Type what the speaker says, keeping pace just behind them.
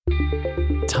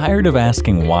Tired of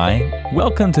asking why?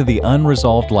 Welcome to the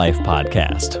Unresolved Life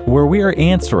podcast, where we are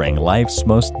answering life's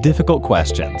most difficult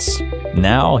questions.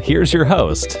 Now, here's your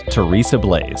host, Teresa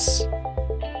Blaze.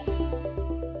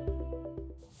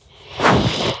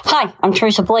 Hi, I'm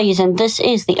Teresa Blaze, and this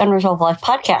is the Unresolved Life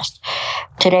podcast.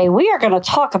 Today, we are going to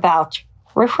talk about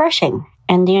refreshing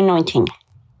and the anointing.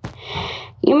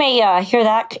 You may hear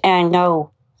that and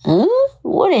go,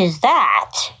 what is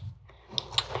that?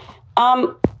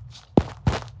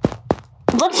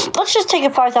 Let's just take a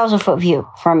 5,000-foot view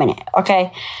for a minute,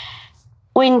 okay?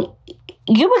 When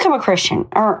you become a Christian,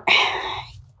 or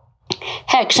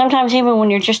heck, sometimes even when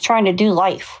you're just trying to do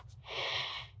life,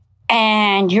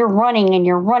 and you're running and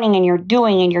you're running and you're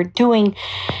doing,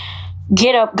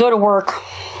 get up, go to work,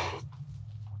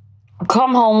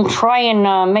 come home, try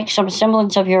and make some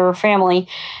semblance of your family,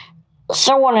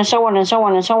 so on and so on and so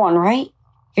on and so on, right?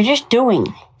 You're just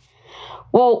doing.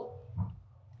 Well,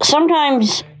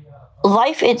 sometimes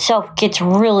life itself gets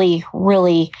really,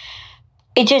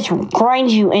 it just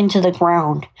grinds you into the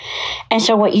ground. And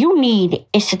so what you need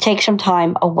is to take some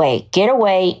time away, get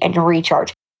away and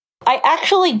recharge. I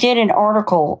actually did an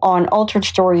article on Altered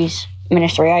Stories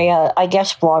Ministry. I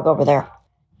guest blog over there.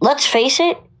 Let's face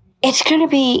it, it's going to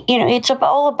be, it's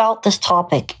all about this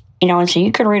topic, and so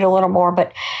you can read a little more.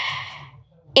 But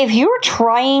if you're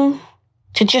trying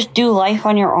to just do life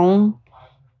on your own,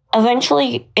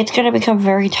 eventually it's going to become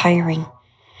very tiring.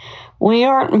 We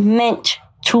aren't meant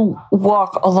to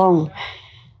walk alone.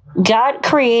 God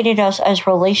created us as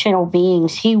relational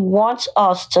beings. He wants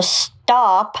us to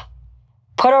stop,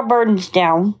 put our burdens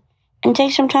down, and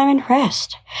take some time and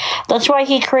rest. That's why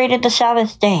He created the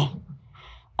Sabbath day.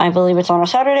 I believe it's on a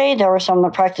Saturday. There are some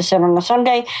that practice it on a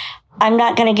Sunday. I'm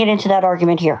not going to get into that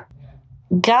argument here.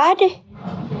 God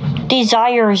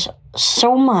desires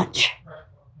so much,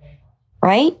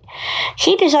 right?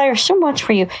 He desires so much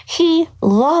for you. He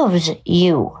loves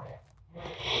you.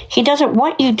 He doesn't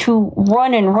want you to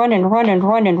run in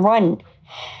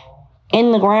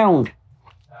the ground.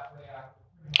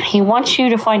 He wants you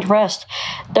to find rest.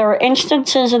 There are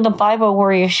instances in the Bible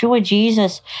where Yeshua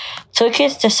Jesus took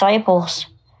His disciples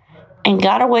and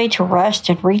got away to rest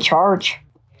and recharge.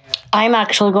 I'm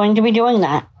actually going to be doing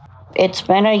that. It's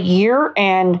been a year,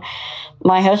 and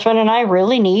my husband and I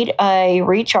really need a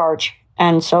recharge.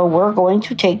 And so we're going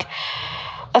to take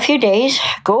a few days,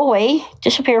 go away,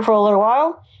 disappear for a little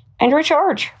while, and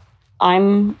recharge.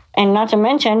 And not to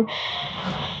mention,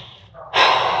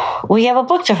 we have a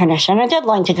book to finish and a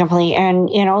deadline to complete. And,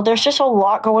 there's just a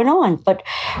lot going on. But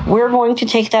we're going to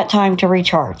take that time to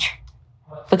recharge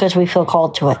because we feel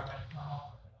called to it.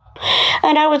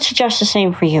 And I would suggest the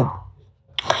same for you.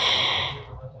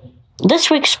 This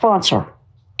week's sponsor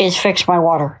is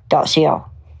FixMyWater.co.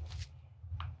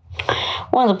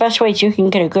 One of the best ways you can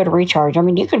get a good recharge. I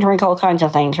mean, you can drink all kinds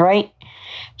of things, right?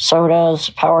 Sodas,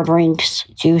 power drinks,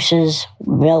 juices,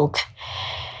 milk.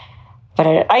 But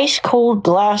an ice-cold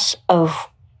glass of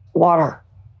water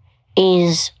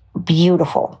is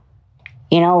beautiful.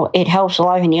 It helps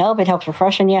liven you up. It helps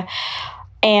refreshen you.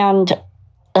 And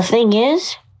the thing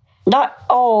is, not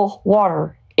all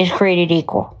water is created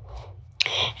equal.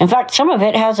 In fact, some of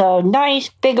it has a nice,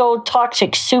 big old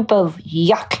toxic soup of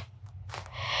yuck.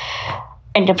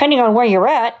 And depending on where you're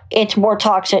at, it's more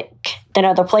toxic than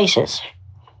other places.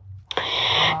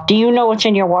 Do you know what's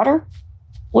in your water?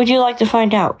 Would you like to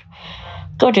find out?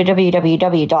 Go to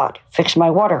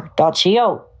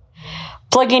www.fixmywater.co.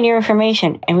 Plug in your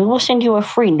information, and we will send you a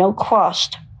free,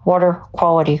 no-cost water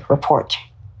quality report.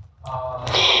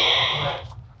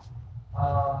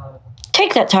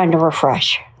 Take that time to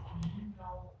refresh.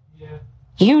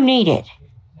 You need it,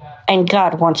 and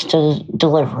God wants to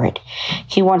deliver it.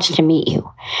 He wants to meet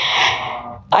you.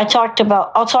 I'll talk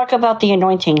about the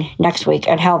anointing next week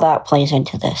and how that plays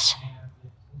into this.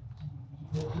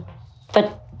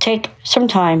 But take some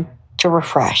time to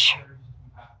refresh.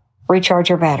 Recharge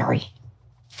your battery.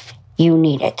 You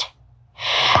need it.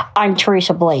 I'm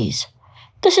Teresa Blaze.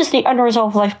 This is the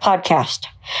Unresolved Life podcast.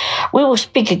 We will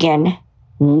speak again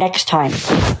next time.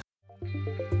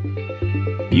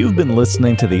 You've been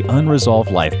listening to the Unresolved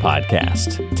Life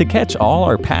podcast. To catch all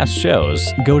our past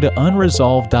shows, go to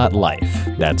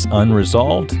unresolved.life. That's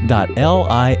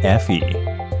unresolved.life.